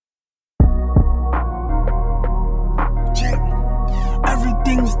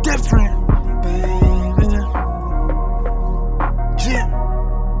different, baby. Yeah.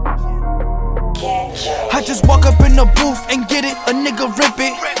 I just walk up in the booth and get it, a nigga rip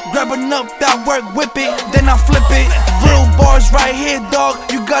it. Grabbing up that work, whip it, then I flip it. Real bars right here, dog,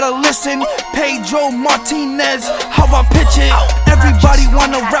 you gotta listen. Pedro Martinez, how I pitch it. Everybody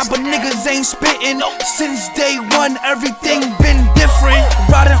wanna rap, but niggas ain't spittin'. Since day one, everything been different.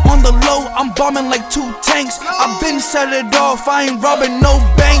 Riding on the low, I'm bombing like 2 tanks. I been set it off, I ain't robbing no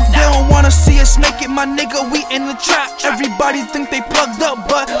bank. They don't wanna see us make it, my nigga, we in the trap. Everybody think they plugged up,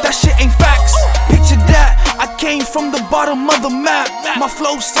 but that shit ain't facts. Picture that, I came from the bottom of the map. My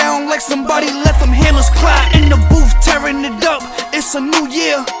flow sound like somebody let them hammers clap. In the booth tearing it up, it's a new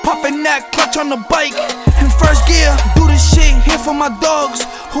year. Popping that clutch on the bike in first gear. Do this shit here for my dogs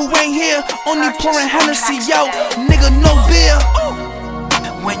who ain't here. Only pouring Hennessy out, nigga, no beer.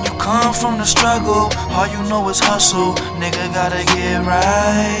 When you come from the struggle, all you know is hustle. Nigga gotta get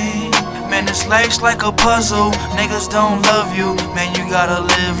right. Man, this life's like a puzzle. Niggas don't love you, man, you gotta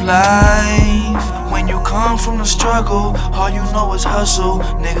live life. When you come from the struggle, all you know is hustle.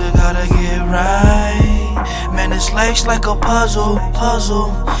 Nigga gotta get right. Man, this life's like a puzzle.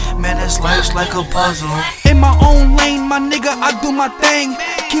 Man, this life's like a puzzle. In my own lane, my nigga, I do my thing.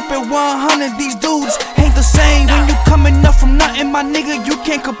 Keep it 100, these dudes ain't the same. When you coming up from nothing, my nigga, you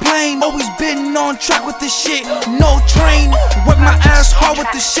can't complain. Always been on track with this shit, no train. Work my ass hard with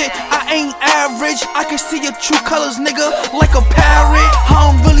this shit, I ain't average. I can see your true colors, nigga, like a parrot.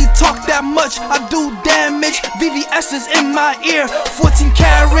 I don't really talk that much, I do damage. VVS is in my ear, 14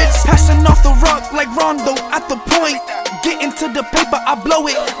 carats. Passing off the rock like Rondo at the point. Get into the paper, I blow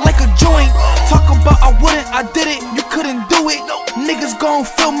it like a joint. Talk about I wouldn't, I did it, you couldn't do it. Niggas gon'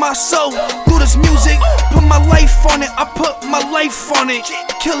 feel my soul through this music. Put my life on it, I put my life on it.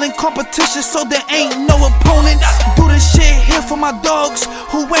 Killing competition so there ain't no opponents. Do this shit here for my dogs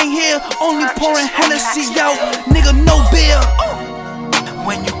who ain't here. Only pouring Hennessy out, nigga, no beer.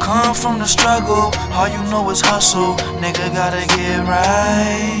 When you come from the struggle, all you know is hustle. Nigga gotta get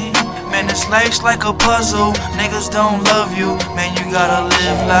right. Man, this life's like a puzzle. Niggas don't love you, man, you gotta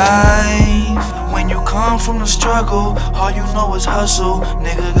live life. When you come from the struggle, all you know is hustle.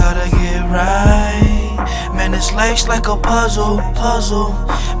 Nigga gotta get right. Man, this life's like a puzzle.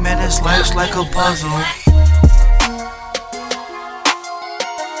 Man, this life's like a puzzle.